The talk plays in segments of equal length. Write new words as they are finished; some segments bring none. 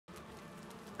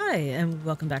Hi, and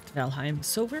welcome back to Valheim.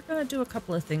 So we're going to do a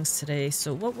couple of things today.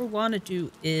 So what we want to do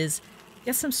is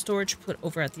get some storage put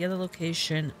over at the other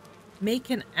location, make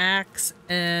an axe,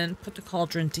 and put the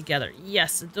cauldron together.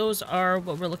 Yes, those are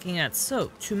what we're looking at.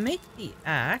 So to make the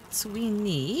axe, we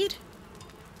need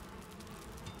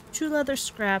 2 leather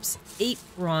scraps, 8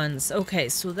 bronze. Okay,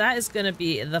 so that is going to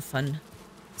be the fun.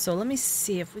 So let me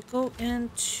see if we go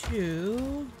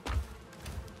into...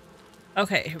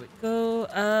 Okay, here we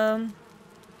go.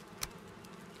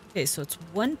 Okay, so it's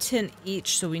 1 tin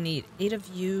each, so we need 8 of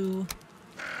you.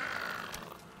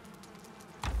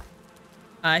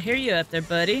 I hear you up there,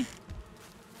 buddy.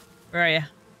 Where are you?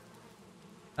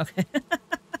 Okay.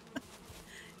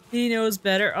 He knows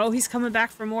better. Oh, he's coming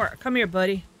back for more. Come here,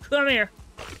 buddy. Come here.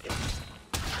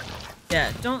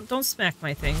 Yeah, don't smack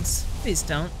my things. Please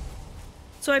don't.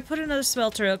 So I put another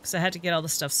smelter out because I had to get all the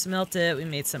stuff smelted. We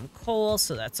made some coal,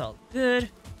 so that's all good.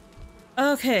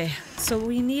 Okay, so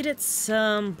we needed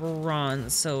some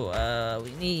bronze, so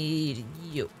we need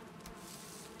you.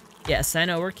 Yes, I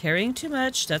know we're carrying too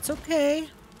much. That's okay.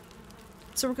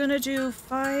 So we're gonna do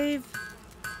 5,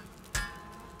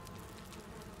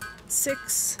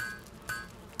 6,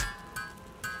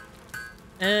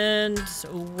 and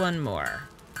 1 more.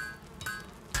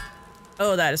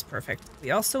 Oh, that is perfect.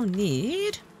 We also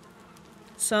need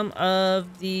some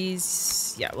of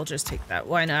these. Yeah, we'll just take that.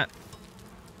 Why not?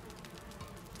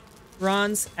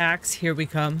 Bronze axe, here we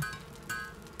come.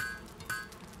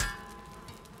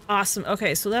 Awesome.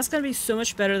 Okay, so that's going to be so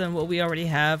much better than what we already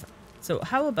have. So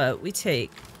how about we take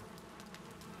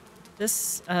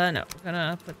this? No, we're going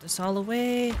to put this all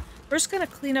away. We're just going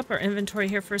to clean up our inventory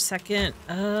here for a second.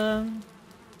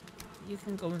 You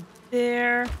can go in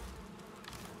there.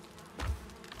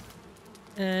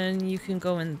 And you can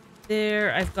go in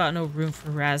there. I've got no room for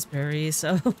raspberries.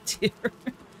 Oh, dear.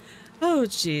 Oh,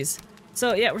 jeez.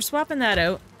 So, yeah, we're swapping that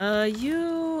out.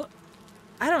 You...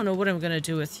 I don't know what I'm going to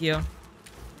do with you.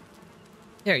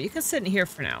 Here, you can sit in here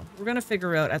for now. We're going to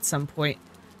figure out at some point.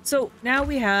 So, now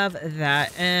we have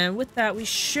that. And with that, we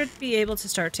should be able to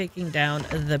start taking down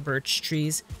the birch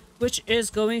trees, which is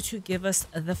going to give us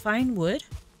the fine wood.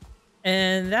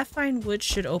 And that fine wood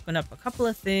should open up a couple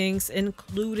of things,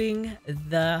 including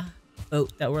the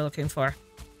boat that we're looking for.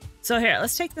 So, here,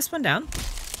 let's take this one down.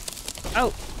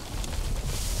 Oh.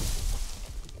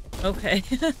 Okay,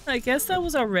 I guess that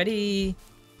was already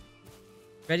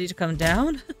ready to come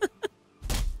down.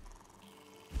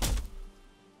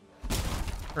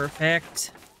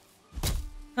 Perfect.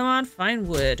 Come on, find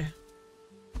wood.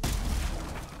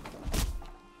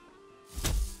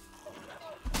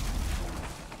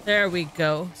 There we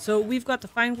go. So we've got the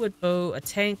fine wood bow, a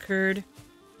tankard,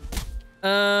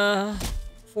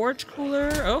 forge cooler.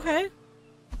 Okay.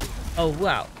 Oh,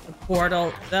 wow. The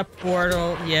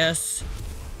portal, yes.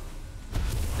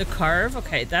 The carve?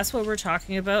 Okay, that's what we're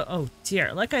talking about. Oh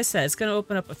dear. Like I said, it's going to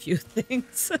open up a few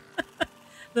things.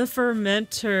 The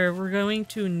fermenter. We're going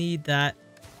to need that.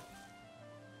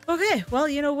 Okay, well,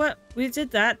 you know what? We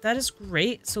did that. That is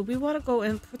great. So we want to go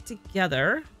and put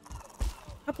together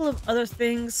a couple of other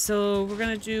things. So we're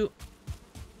going to do...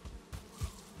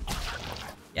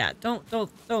 Yeah, don't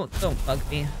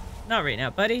bug me. Not right now,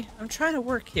 buddy. I'm trying to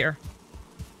work here.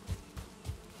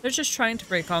 They're just trying to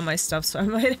break all my stuff, so I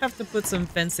might have to put some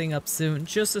fencing up soon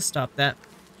just to stop that.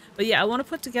 But yeah, I want to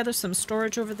put together some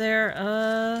storage over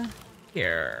there.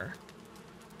 Here.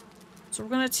 So we're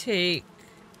going to take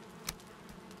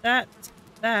that,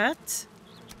 and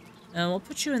we'll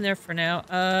put you in there for now.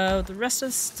 The rest of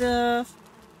the stuff,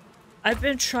 I've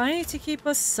been trying to keep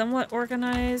us somewhat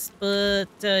organized, but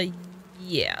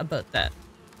yeah, about that.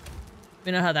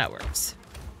 We know how that works.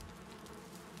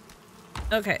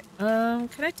 Okay, can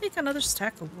I take another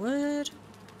stack of wood?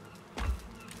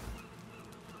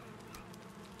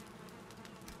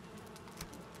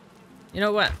 You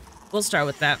know what? We'll start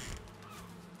with that.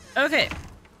 Okay,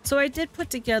 so I did put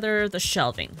together the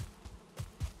shelving.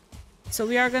 So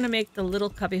we are going to make the little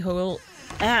cubby hole...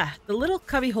 the little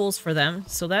cubby holes for them.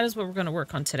 So that is what we're going to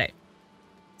work on today.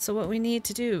 So what we need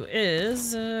to do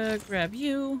is grab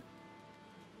you.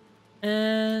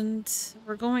 And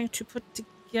we're going to put together...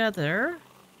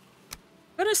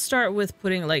 I'm going to start with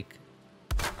putting, like,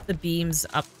 the beams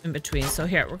up in between. So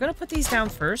here, we're going to put these down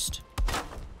first.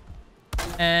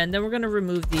 And then we're going to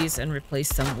remove these and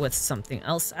replace them with something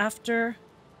else after.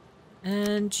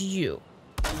 And you.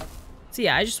 So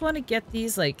yeah, I just want to get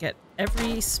these, like, at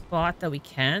every spot that we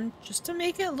can, just to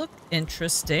make it look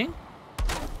interesting.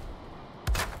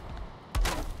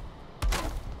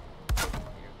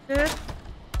 Good.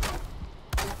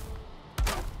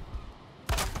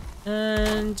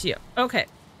 And yeah, okay.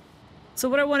 So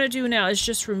what I want to do now is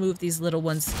just remove these little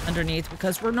ones underneath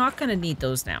because we're not going to need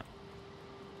those now.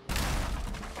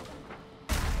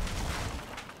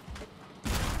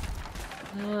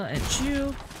 And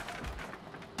you.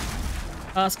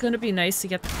 It's going to be nice to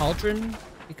get the cauldron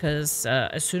because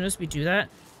as soon as we do that,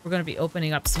 we're going to be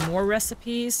opening up some more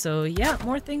recipes. So yeah,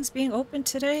 more things being opened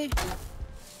today.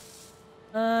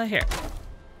 Here.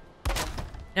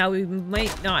 Now, we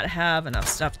might not have enough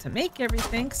stuff to make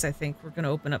everything, because I think we're going to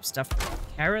open up stuff for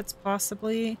carrots,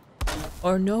 possibly.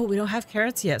 Or no, we don't have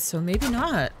carrots yet, so maybe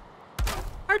not.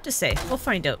 Hard to say. We'll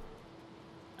find out.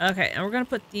 Okay, and we're going to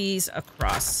put these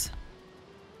across.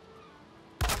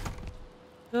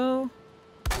 Go.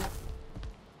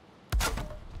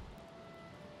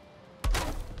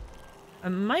 I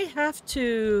might have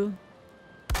to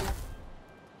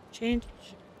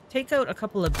take out a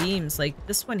couple of beams, like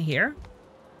this one here.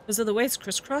 Because of the way it's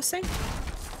crisscrossing.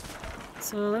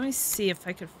 So let me see if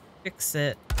I could fix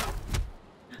it.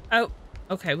 Oh,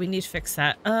 okay, we need to fix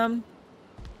that.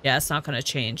 Yeah, it's not going to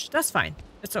change. That's fine.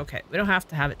 It's okay. We don't have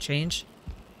to have it change.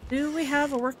 Do we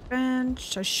have a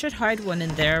workbench? I should hide one in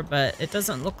there, but it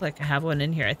doesn't look like I have one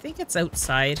in here. I think it's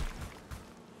outside.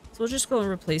 So we'll just go and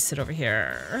replace it over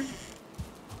here.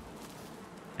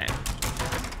 Okay.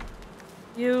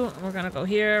 We're going to go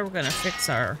here. We're going to fix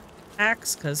our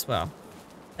axe because, well,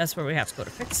 that's where we have to go to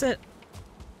fix it.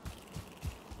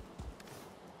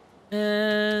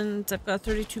 And I've got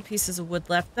 32 pieces of wood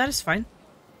left. That is fine.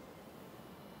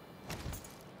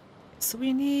 So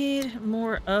we need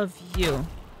more of you.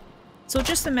 So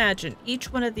just imagine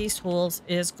each one of these holes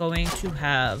is going to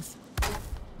have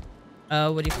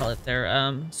what do you call it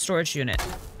there? Storage unit.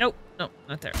 Nope, nope,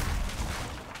 not there.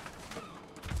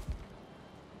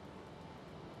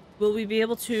 Will we be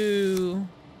able to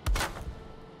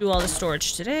do all the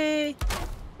storage today?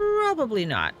 Probably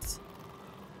not.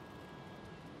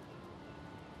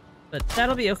 But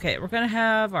that'll be okay. We're gonna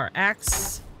have our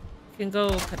axe. We can go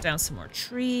cut down some more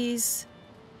trees.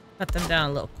 Cut them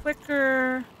down a little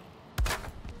quicker.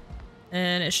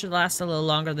 And it should last a little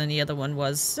longer than the other one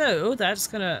was. So that's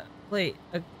gonna play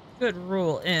a good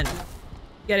role in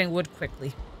getting wood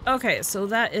quickly. Okay, so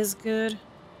that is good.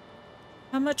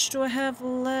 How much do I have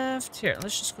left? Here,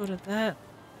 let's just go to that.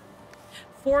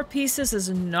 4 pieces is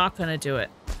not gonna do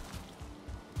it.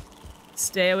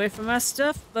 Stay away from my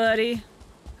stuff, buddy.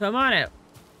 Come on out.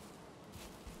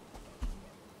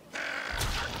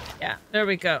 Yeah, there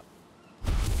we go.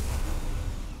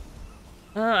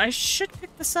 I should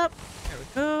pick this up. There we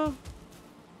go.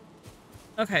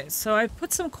 Okay, so I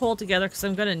put some coal together because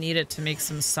I'm gonna need it to make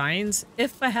some signs.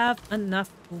 If I have enough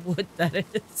wood, that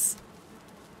is.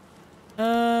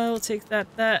 We'll take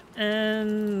that,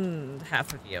 and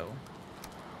half of you.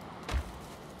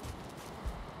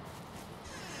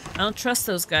 I don't trust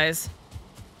those guys.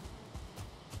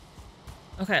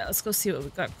 Okay, let's go see what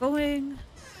we've got going.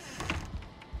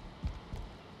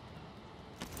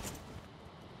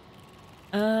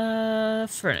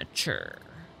 Furniture.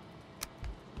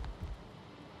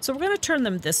 So we're going to turn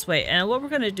them this way, and what we're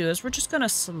going to do is we're just going to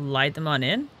slide them on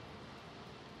in.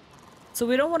 So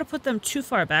we don't want to put them too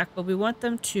far back, but we want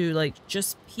them to, like,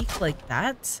 just peek like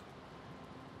that.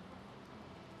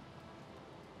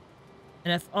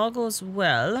 And if all goes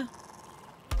well,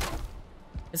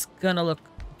 it's going to look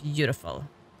beautiful.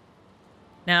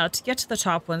 Now, to get to the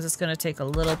top ones, it's going to take a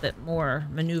little bit more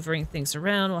maneuvering things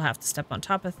around. We'll have to step on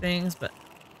top of things, but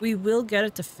we will get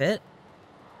it to fit.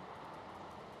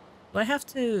 Do I have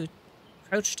to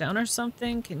crouch down or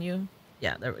something? Can you?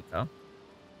 Yeah, there we go.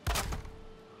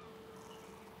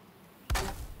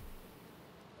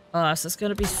 Oh, so it's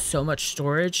going to be so much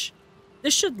storage.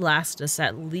 This should last us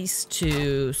at least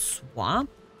to swamp,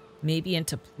 maybe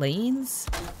into plains.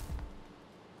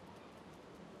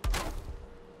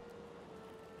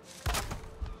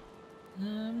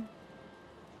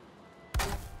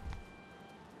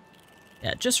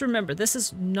 Yeah, just remember, this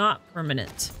is not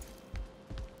permanent.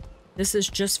 This is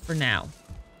just for now.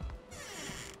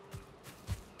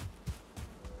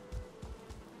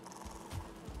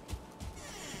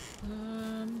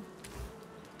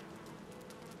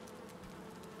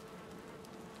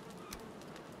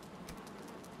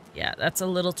 Yeah, that's a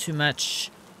little too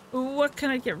much. What can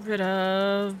I get rid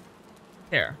of?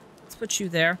 There. Let's put you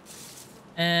there.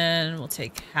 And we'll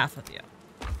take half of you.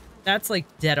 That's like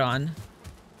dead on.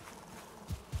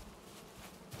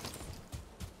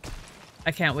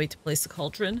 I can't wait to place the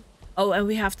cauldron. Oh, and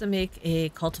we have to make a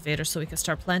cultivator so we can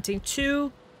start planting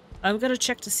too. I'm going to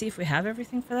check to see if we have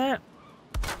everything for that.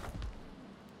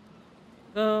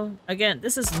 Oh, again,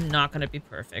 this is not going to be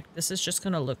perfect. This is just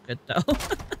going to look good though.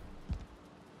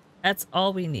 That's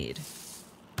all we need.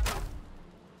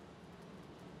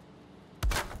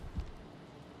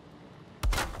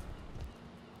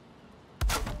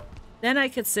 Then I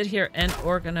could sit here and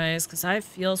organize because I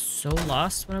feel so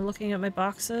lost when I'm looking at my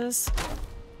boxes.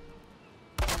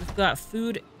 We've got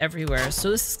food everywhere.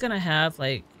 So this is going to have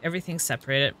like everything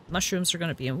separated. Mushrooms are going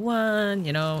to be in one,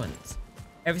 you know, and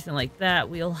everything like that.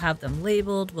 We'll have them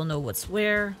labeled. We'll know what's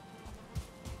where.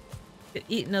 Could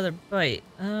eat another bite.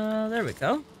 There we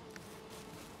go.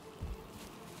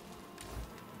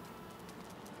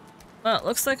 Well, it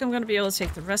looks like I'm going to be able to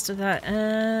take the rest of that.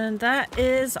 And that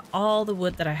is all the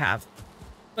wood that I have.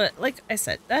 But like I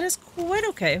said, that is quite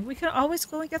okay. We can always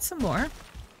go and get some more.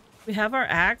 We have our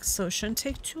axe, so it shouldn't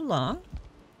take too long.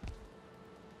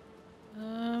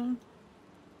 I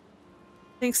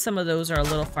think some of those are a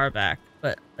little far back.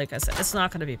 But like I said, it's not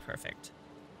going to be perfect.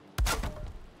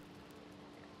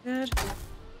 Good.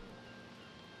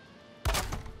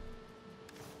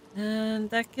 And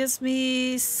that gives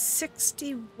me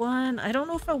 61. I don't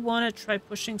know if I want to try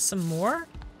pushing some more.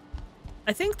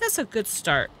 I think that's a good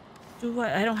start.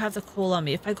 I don't have the coal on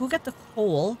me. If I go get the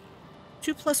coal,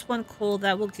 2 + 1 coal,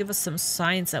 that will give us some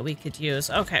signs that we could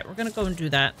use. Okay, we're going to go and do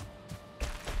that.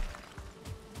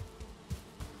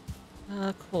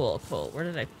 Cool. Where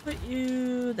did I put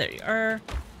you? There you are.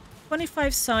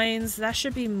 25 signs. That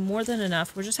should be more than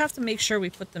enough. We'll just have to make sure we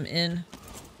put them in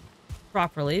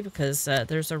properly because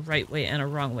there's a right way and a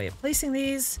wrong way of placing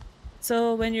these.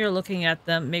 So when you're looking at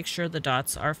them, make sure the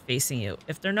dots are facing you.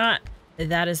 If they're not,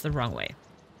 that is the wrong way.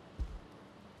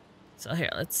 So here,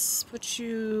 let's put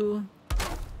you...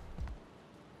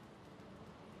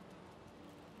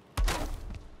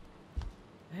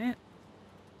 Okay.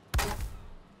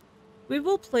 We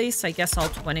will place, I guess, all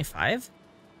 25.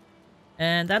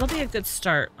 And that'll be a good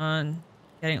start on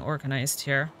getting organized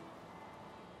here.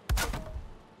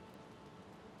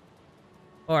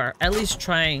 Or at least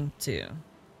trying to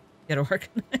get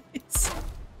organized.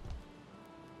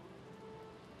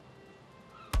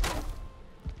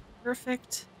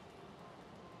 Perfect.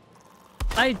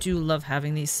 I do love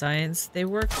having these signs. They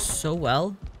work so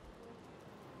well.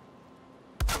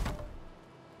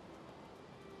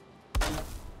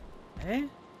 Okay.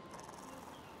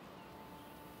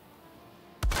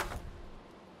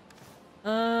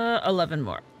 11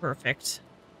 more. Perfect.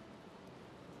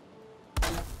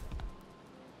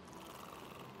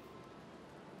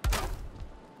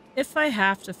 If I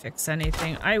have to fix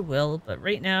anything, I will. But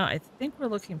right now, I think we're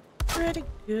looking pretty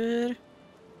good.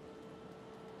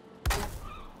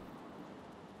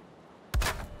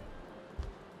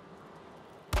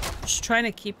 Just trying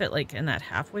to keep it like in that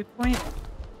halfway point.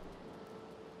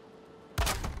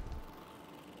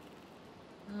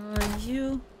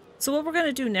 You. So what we're going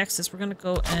to do next is we're going to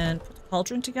go and put the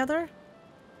cauldron together.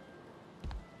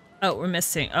 Oh, we're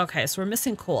missing. Okay, so we're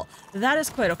missing coal. That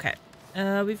is quite okay.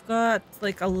 We've got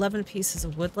like 11 pieces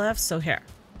of wood left. So here.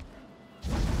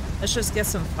 Let's just get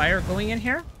some fire going in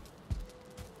here.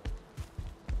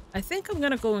 I think I'm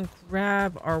going to go and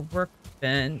grab our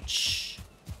workbench.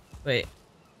 Wait.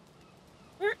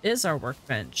 Where is our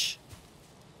workbench?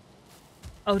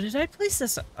 Oh, did I place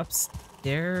this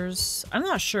upstairs? I'm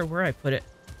not sure where I put it.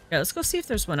 Yeah, let's go see if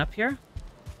there's one up here.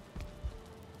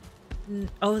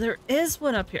 Oh, there is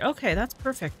one up here. Okay, that's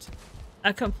perfect.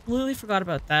 I completely forgot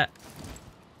about that.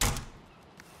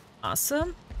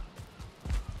 Awesome.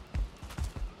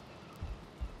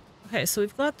 Okay, so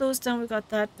we've got those done. We've got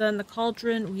that done. The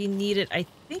cauldron, we needed, I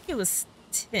think it was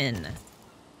tin.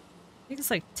 I think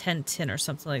it's like 10 tin or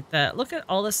something like that. Look at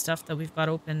all the stuff that we've got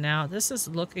open now. This is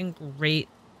looking great.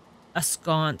 A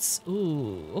sconce.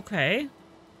 Ooh, okay.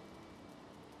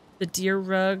 The deer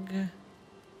rug.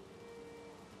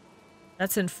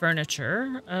 That's in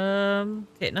furniture.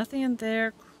 Okay, nothing in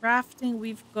there. Crafting,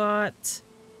 we've got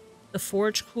the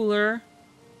forge cooler.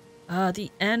 The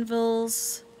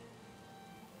anvils.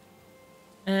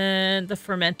 And the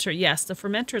fermenter. Yes, the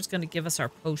fermenter is going to give us our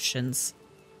potions.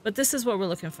 But this is what we're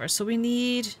looking for. So we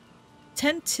need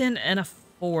 10 tin and a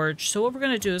forge. So what we're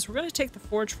going to do is we're going to take the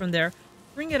forge from there,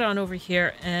 bring it on over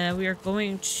here, and we are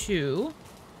going to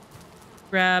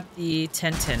grab the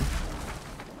 10 tin.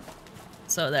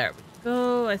 So there we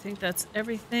go. I think that's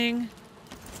everything.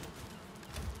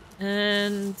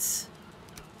 And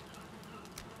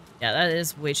yeah, that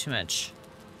is way too much.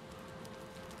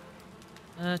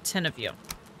 10 of you.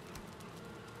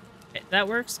 Okay, that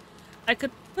works. I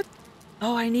could put...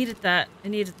 Oh, I needed that. I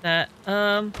needed that.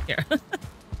 Here.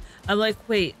 I'm like,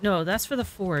 wait, no, that's for the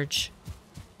forge.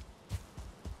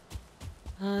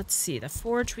 Let's see. The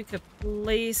forge we could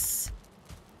place...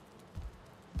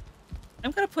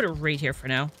 I'm gonna put it right here for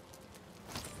now.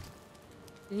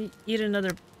 Eat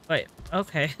another bite.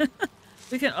 Okay.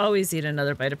 We can always eat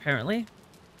another bite, apparently.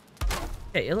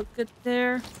 Okay, you look good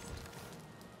there.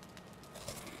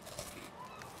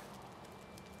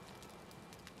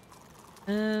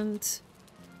 And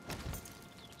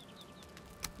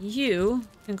you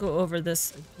can go over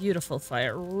this beautiful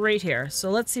fire right here. So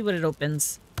let's see what it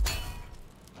opens.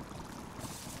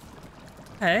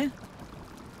 Okay.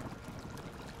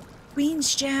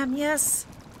 Queen's jam, yes.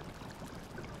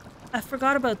 I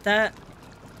forgot about that.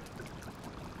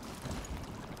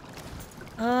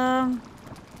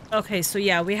 Okay, so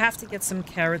yeah, we have to get some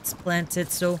carrots planted.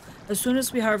 So as soon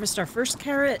as we harvest our first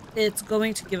carrot, it's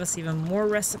going to give us even more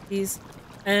recipes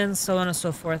and so on and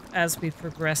so forth as we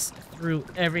progress through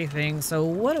everything. So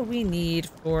what do we need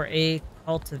for a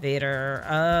cultivator?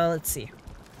 Let's see.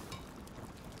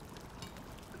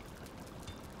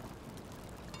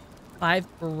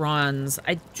 5 bronze.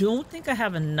 I don't think I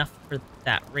have enough for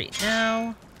that right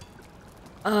now.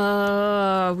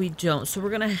 We don't. So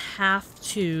we're gonna have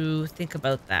to think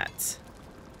about that.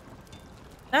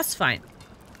 That's fine.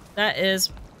 That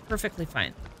is perfectly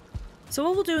fine. So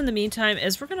what we'll do in the meantime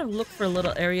is we're gonna look for a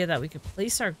little area that we could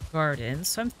place our garden.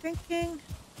 So I'm thinking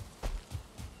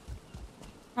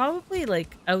probably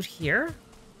like out here.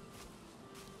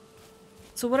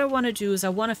 So what I want to do is I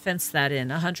want to fence that in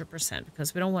 100%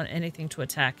 because we don't want anything to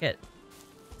attack it.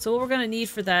 So what we're going to need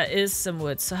for that is some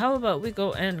wood. So how about we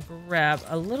go and grab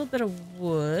a little bit of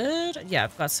wood? Yeah,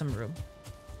 I've got some room.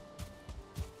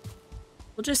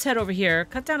 We'll just head over here,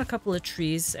 cut down a couple of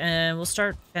trees, and we'll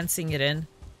start fencing it in.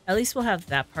 At least we'll have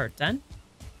that part done.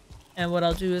 And what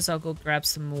I'll do is I'll go grab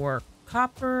some more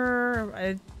copper.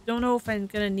 I don't know if I'm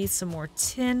going to need some more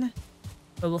tin,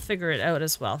 but we'll figure it out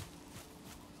as well.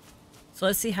 So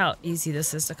let's see how easy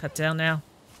this is to cut down now.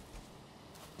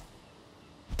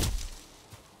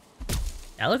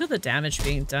 Yeah, look at the damage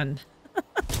being done.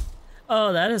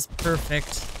 Oh, that is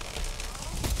perfect.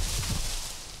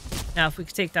 Now, if we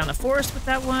could take down a forest with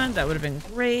that one, that would have been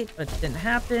great, but it didn't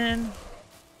happen.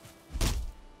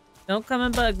 Don't come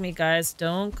and bug me, guys.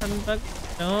 Don't come and bug.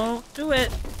 Don't do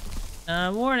it.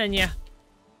 I'm warning you.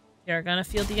 You're gonna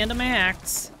feel the end of my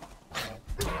axe.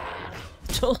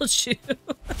 Told you.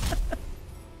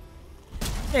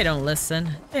 They don't listen.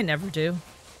 They never do.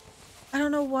 I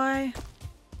don't know why.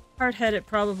 Hard-headed,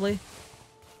 probably.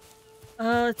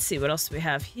 Let's see. What else do we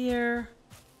have here?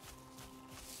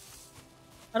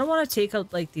 I don't want to take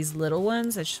out, like, these little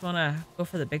ones. I just want to go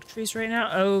for the big trees right now.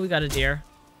 Oh, we got a deer.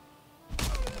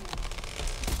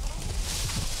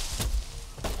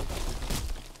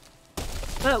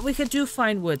 But we could do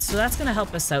find wood, so that's going to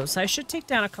help us out. So I should take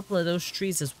down a couple of those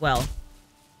trees as well.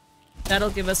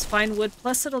 That'll give us fine wood,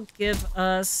 plus it'll give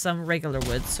us some regular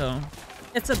wood, so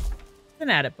it's an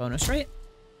added bonus, right?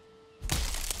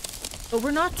 But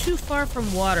we're not too far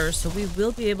from water, so we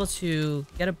will be able to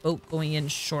get a boat going in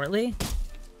shortly.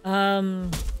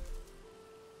 Portals.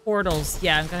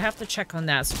 Yeah, I'm gonna have to check on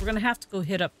that. So we're gonna have to go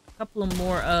hit up a couple of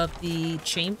more of the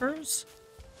chambers.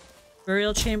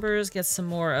 Burial chambers, get some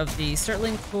more of the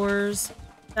Sterling cores.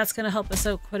 That's gonna help us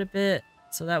out quite a bit.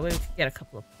 So that way we can get a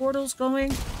couple of portals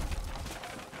going.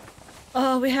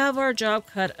 Oh, we have our job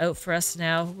cut out for us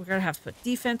now. We're gonna have to put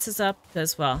defenses up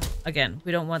because, well, again,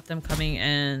 we don't want them coming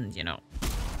and, you know,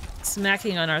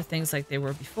 smacking on our things like they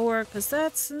were before, because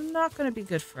that's not gonna be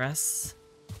good for us.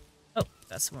 Oh,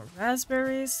 got some more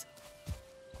raspberries.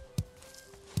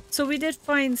 So we did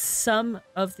find some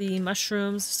of the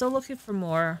mushrooms. Still looking for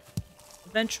more.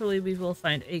 Eventually we will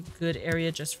find a good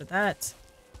area just for that.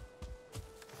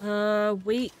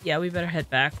 Wait. Yeah, we better head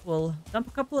back. We'll dump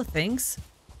a couple of things.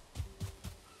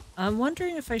 I'm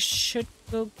wondering if I should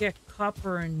go get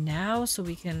copper now so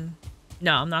we can...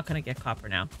 No, I'm not going to get copper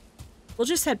now. We'll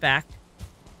just head back.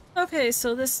 Okay,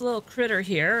 so this little critter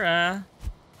here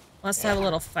wants to have a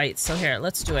little fight. So here,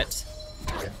 let's do it.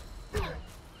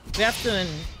 We have to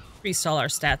increase all our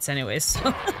stats anyways,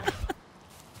 so...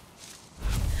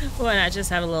 Why not just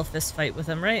have a little fist fight with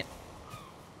him, right?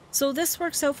 So this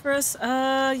works out for us.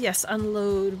 Yes,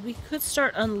 unload. We could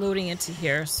start unloading into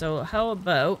here. So how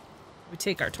about... we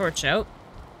take our torch out.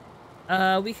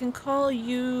 We can call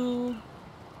you...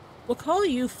 We'll call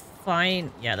you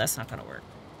Fine... Yeah, that's not gonna work.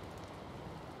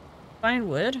 Fine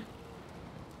wood.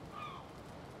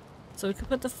 So we could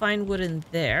put the fine wood in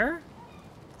there.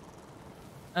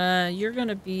 You're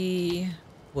gonna be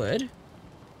wood.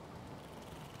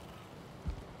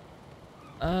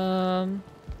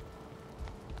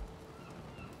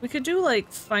 We could do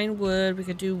like fine wood. We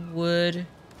could do wood.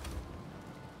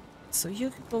 So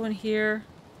you could go in here.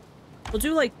 We'll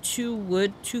do like 2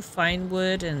 wood, 2 fine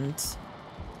wood, and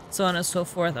so on and so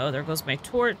forth. Oh, there goes my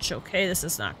torch. Okay, this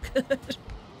is not good.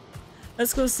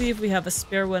 Let's go see if we have a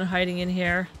spare one hiding in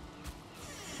here.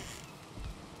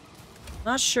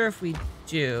 Not sure if we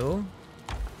do.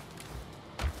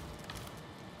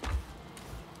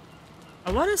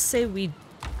 I want to say we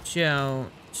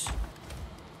don't.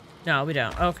 No, we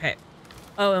don't. Okay.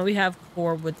 Oh, and we have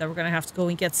core wood that we're going to have to go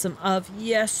and get some of.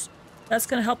 Yes. That's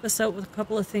going to help us out with a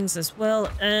couple of things as well.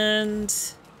 And...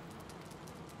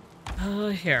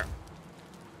 here.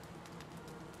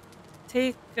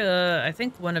 Take, I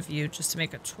think one of you just to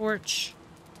make a torch.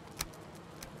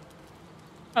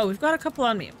 Oh, we've got a couple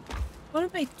on me. What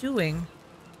am I doing?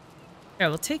 Here,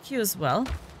 we'll take you as well.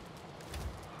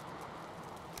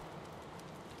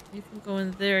 You can go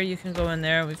in there, you can go in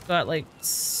there. We've got, like,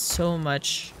 so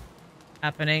much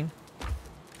happening.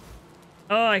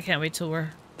 Oh, I can't wait till we're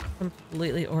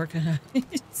completely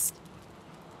organized.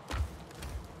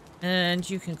 And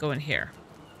you can go in here.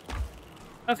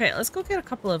 Okay, let's go get a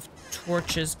couple of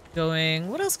torches going.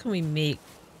 What else can we make?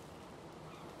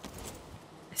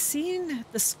 I've seen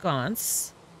the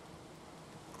sconce.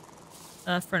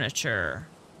 Furniture.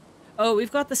 Oh,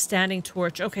 we've got the standing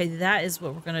torch. Okay, that is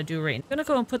what we're gonna do right now. I'm gonna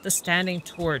go and put the standing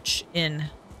torch in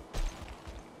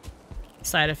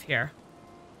side of here.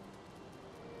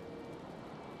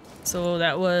 So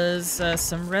that was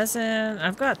some resin.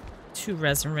 I've got 2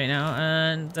 resin right now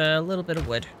and a little bit of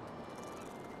wood.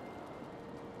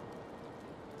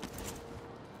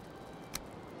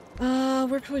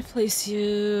 Where can we place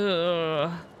you?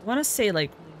 I want to say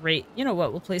like right, you know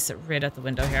what, we'll place it right at the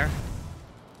window here.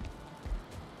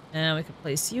 And we can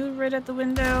place you right at the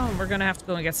window, and we're gonna have to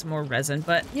go and get some more resin,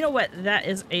 but you know what, that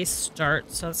is a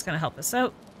start, so it's gonna help us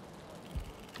out.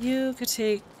 You could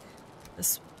take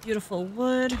this beautiful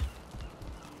wood.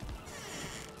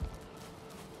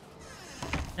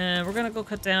 And we're gonna go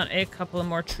cut down a couple of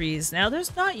more trees. Now,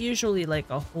 there's not usually like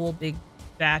a whole big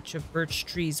batch of birch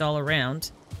trees all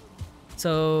around.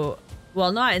 So,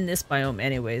 well, not in this biome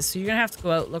anyways, so you're gonna have to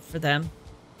go out look for them.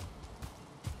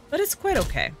 But it's quite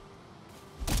okay.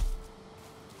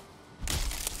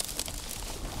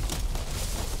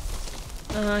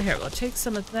 Here, we'll take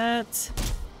some of that.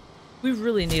 We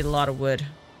really need a lot of wood.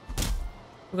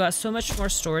 We've got so much more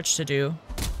storage to do.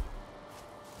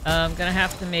 I'm gonna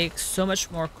have to make so much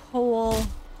more coal,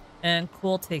 and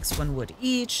coal takes 1 wood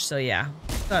each, so yeah,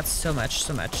 got so much.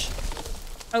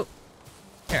 Oh,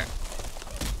 here.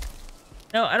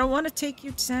 No, I don't want to take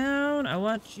you down. I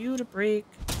want you to break.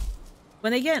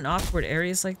 When they get in awkward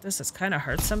areas like this, it's kind of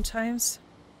hard sometimes.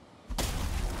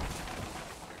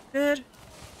 Good.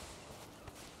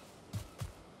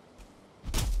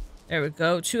 There we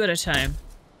go, 2 at a time.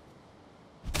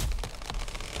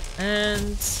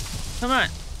 And come on.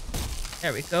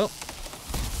 There we go.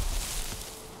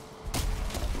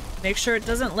 Make sure it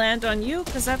doesn't land on you,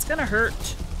 because that's gonna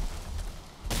hurt.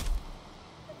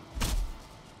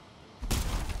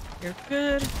 You're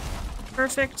good.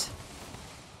 Perfect.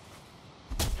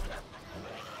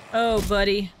 Oh,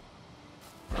 buddy.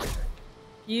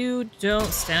 You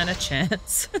don't stand a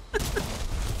chance.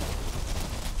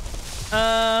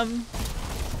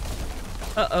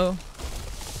 Uh-oh.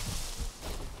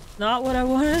 Not what I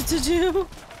wanted to do.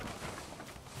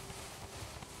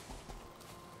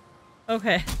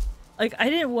 Okay. Like, I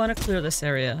didn't want to clear this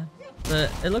area,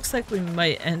 but it looks like we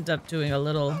might end up doing a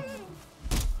little...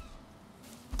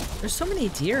 There's so many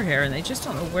deer here, and they just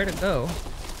don't know where to go.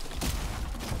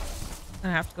 I'm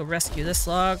gonna have to go rescue this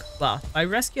log. Well, by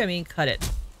rescue, I mean cut it.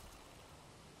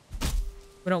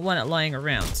 We don't want it lying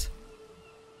around.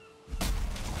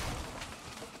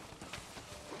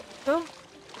 Oh.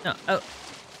 No. Oh.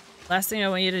 Last thing I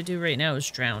want you to do right now is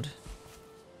drown.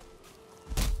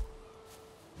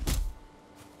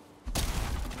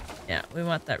 Yeah, we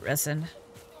want that resin.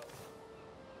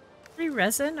 3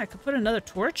 resin? I could put another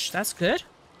torch? That's good.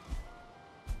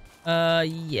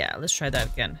 Yeah, let's try that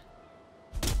again.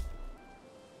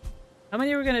 How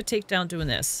many are we gonna take down doing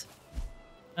this?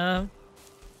 There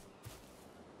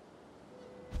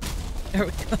we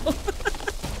go.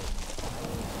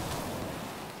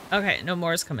 Okay, no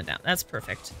more is coming down. That's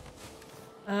perfect.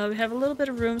 We have a little bit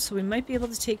of room, so we might be able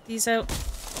to take these out.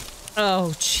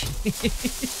 Oh,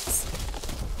 jeez.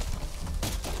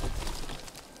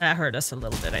 That hurt us a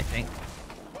little bit, I think.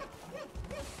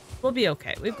 We'll be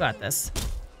okay. We've got this.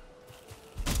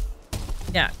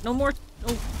 Yeah, no more.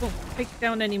 No, don't take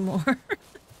down anymore.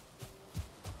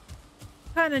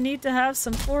 Kind of need to have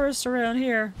some forest around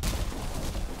here.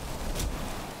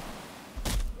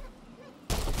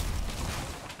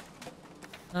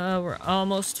 We're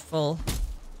almost full.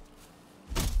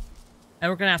 And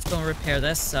we're gonna have to go and repair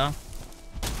this, so...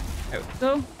 There we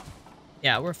go.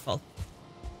 Yeah, we're full.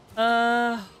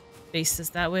 Base is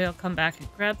that way. I'll come back and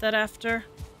grab that after.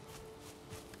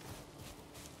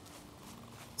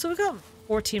 So we got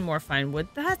 14 more fine wood.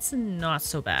 That's not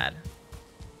so bad.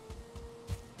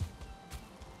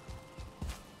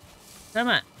 Come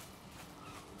on.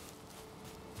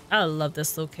 I love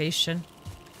this location.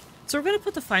 So we're going to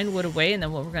put the fine wood away, and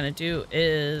then what we're going to do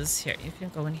is... Here, you can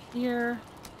go in here.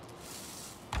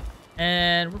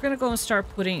 And we're going to go and start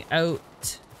putting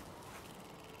out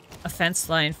a fence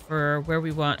line for where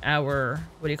we want our...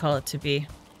 What do you call it to be?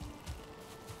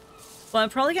 Well, I'm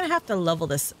probably going to have to level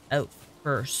this out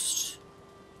first.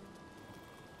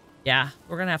 Yeah,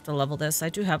 we're going to have to level this. I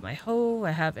do have my hoe.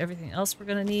 I have everything else we're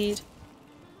going to need.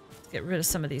 Let's get rid of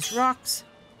some of these rocks.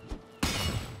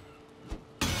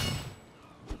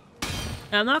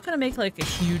 Now, I'm not going to make like a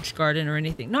huge garden or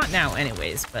anything. Not now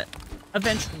anyways, but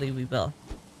eventually we will.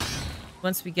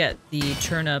 Once we get the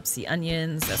turnips, the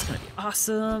onions, that's going to be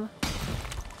awesome.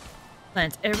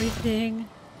 Plant everything.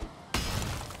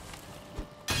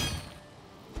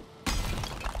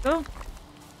 Go.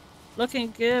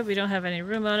 Looking good. We don't have any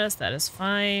room on us. That is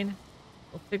fine.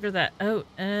 We'll figure that out.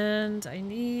 And I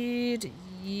need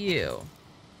you.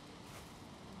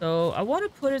 So I want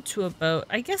to put it to about,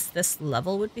 I guess this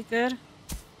level would be good.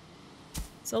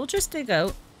 So we'll just dig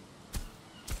out.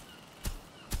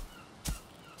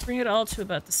 Bring it all to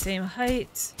about the same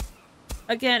height.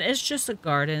 Again, it's just a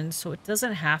garden, so it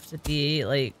doesn't have to be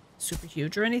like super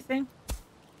huge or anything.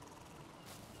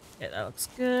 Okay, that looks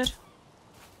good.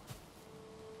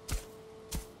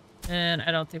 And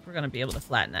I don't think we're going to be able to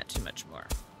flatten that too much more.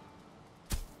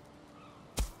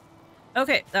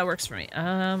 Okay, that works for me.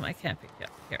 I can't pick it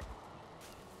up here.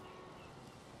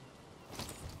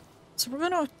 So we're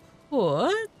going to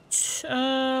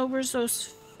put... where's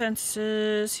those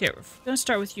fences? Here, we're going to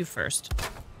start with you first.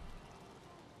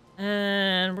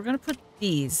 And we're going to put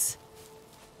these.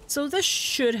 So this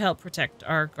should help protect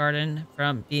our garden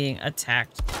from being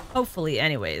attacked. Hopefully,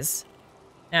 anyways.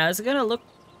 Now, is it going to look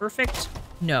perfect?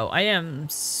 No, I am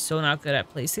so not good at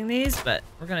placing these, but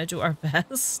we're going to do our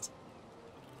best.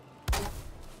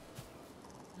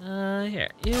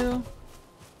 Here, you.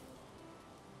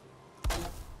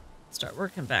 Start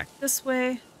working back this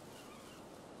way.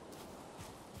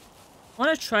 I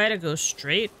want to try to go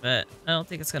straight, but I don't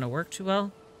think it's going to work too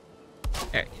well.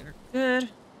 There, you're good.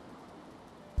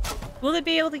 Will they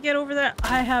be able to get over that?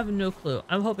 I have no clue.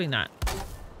 I'm hoping not.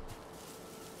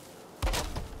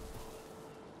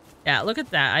 Yeah, look at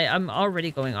that. I'm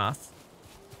already going off.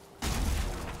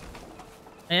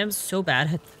 I am so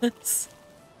bad at this.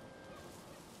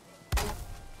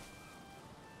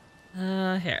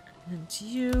 Here. And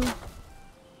you.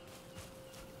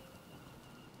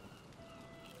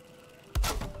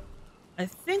 I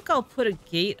think I'll put a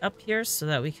gate up here so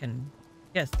that we can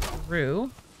get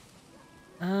through.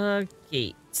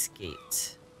 Gate.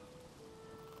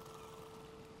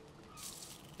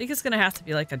 I think it's gonna have to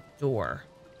be like a door.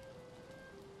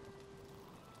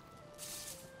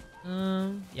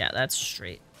 Yeah, that's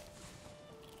straight.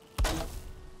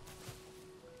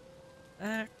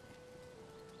 Back.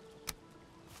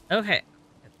 Okay.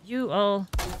 You all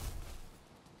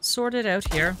sorted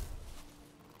out here.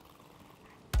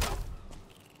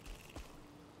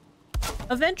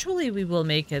 Eventually we will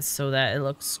make it so that it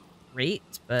looks great,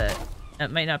 but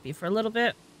that might not be for a little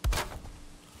bit.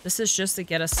 This is just to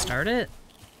get us started.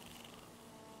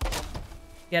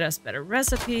 Get us better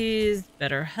recipes,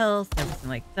 better health, everything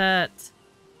like that.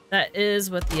 That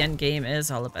is what the end game is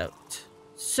all about.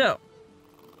 So,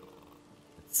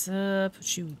 let's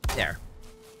put you there.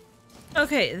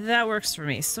 Okay, that works for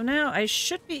me. So now I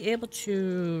should be able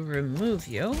to remove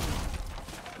you.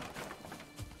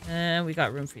 And we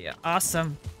got room for you.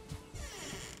 Awesome.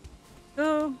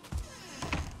 Go.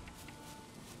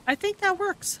 I think that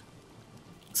works.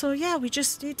 So yeah, we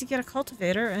just need to get a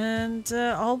cultivator and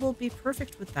all will be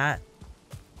perfect with that.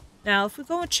 Now, if we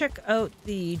go and check out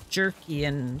the jerky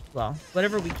and, well,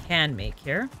 whatever we can make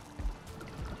here.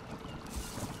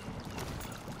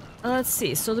 Let's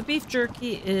see. So the beef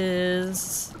jerky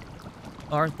is,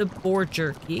 or the boar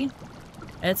jerky.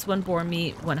 It's 1 boar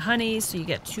meat, 1 honey, so you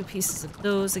get 2 pieces of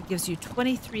those. It gives you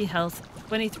 23 health,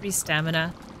 23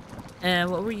 stamina. And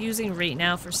what we're using right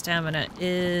now for stamina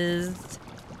is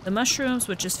the mushrooms,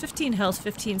 which is 15 health,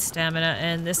 15 stamina,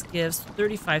 and this gives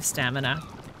 35 stamina.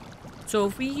 So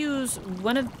if we use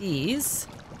one of these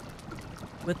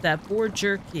with that boar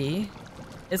jerky,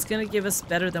 it's going to give us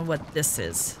better than what this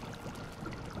is.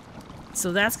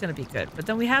 So that's going to be good. But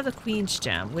then we have the Queen's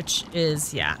Jam, which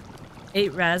is, yeah,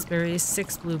 8 raspberries,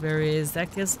 6 blueberries.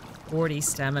 That gives 40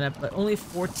 stamina, but only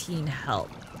 14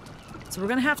 health. So we're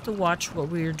going to have to watch what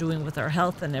we're doing with our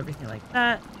health and everything like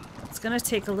that. It's going to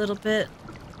take a little bit.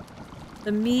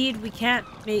 The mead, we can't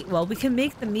make... Well, we can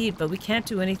make the mead, but we can't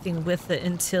do anything with it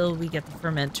until we get the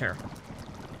fermenter.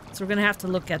 So we're going to have to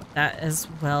look at that as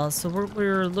well. So what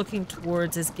we're looking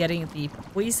towards is getting the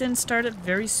poison started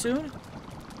very soon.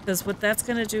 Because what that's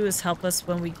going to do is help us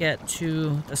when we get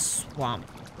to the swamp.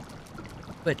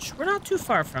 Which we're not too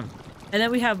far from. And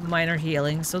then we have minor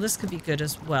healing. So this could be good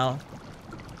as well.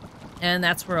 And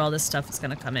that's where all this stuff is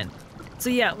going to come in. So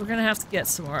yeah, we're going to have to get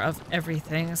some more of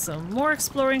everything. So more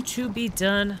exploring to be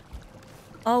done.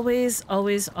 Always,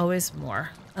 always, always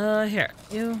more. Here.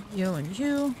 You, and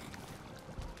you.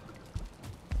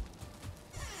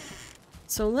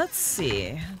 So let's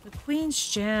see. The Queen's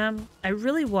Jam. I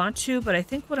really want to, but I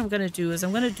think what I'm going to do is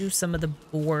I'm going to do some of the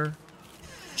boar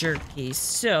jerky.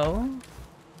 So,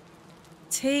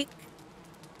 take...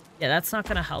 Yeah, that's not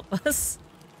going to help us.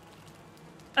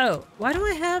 Oh, why do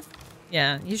I have...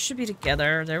 Yeah, you should be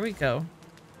together. There we go.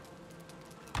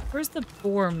 Where's the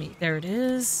boar meat? There it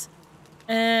is.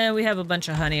 And we have a bunch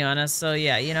of honey on us, so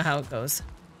yeah, you know how it goes.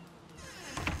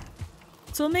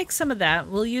 So we'll make some of that.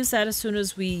 We'll use that as soon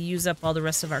as we use up all the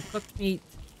rest of our cooked meat.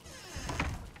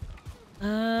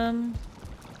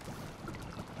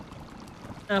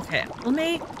 Okay, we'll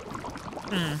make...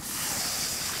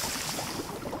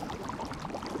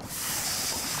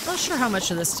 Not sure how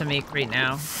much of this to make right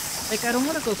now. Like, I don't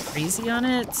want to go crazy on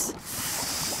it.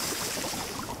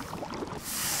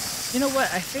 You know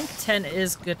what? I think 10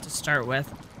 is good to start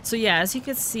with. So yeah, as you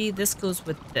can see, this goes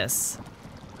with this.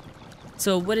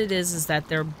 So what it is that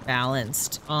they're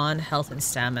balanced on health and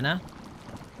stamina.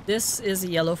 This is a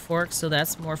yellow fork, so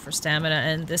that's more for stamina,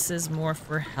 and this is more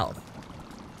for health.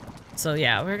 So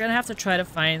yeah, we're gonna have to try to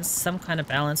find some kind of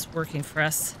balance working for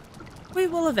us. We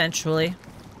will eventually.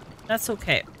 That's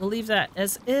okay. We'll leave that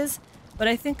as is, but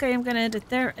I think I am gonna end it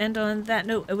there. And on that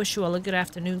note, I wish you all a good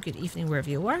afternoon, good evening, wherever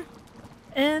you are.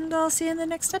 And I'll see you in the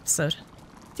next episode.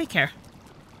 Take care.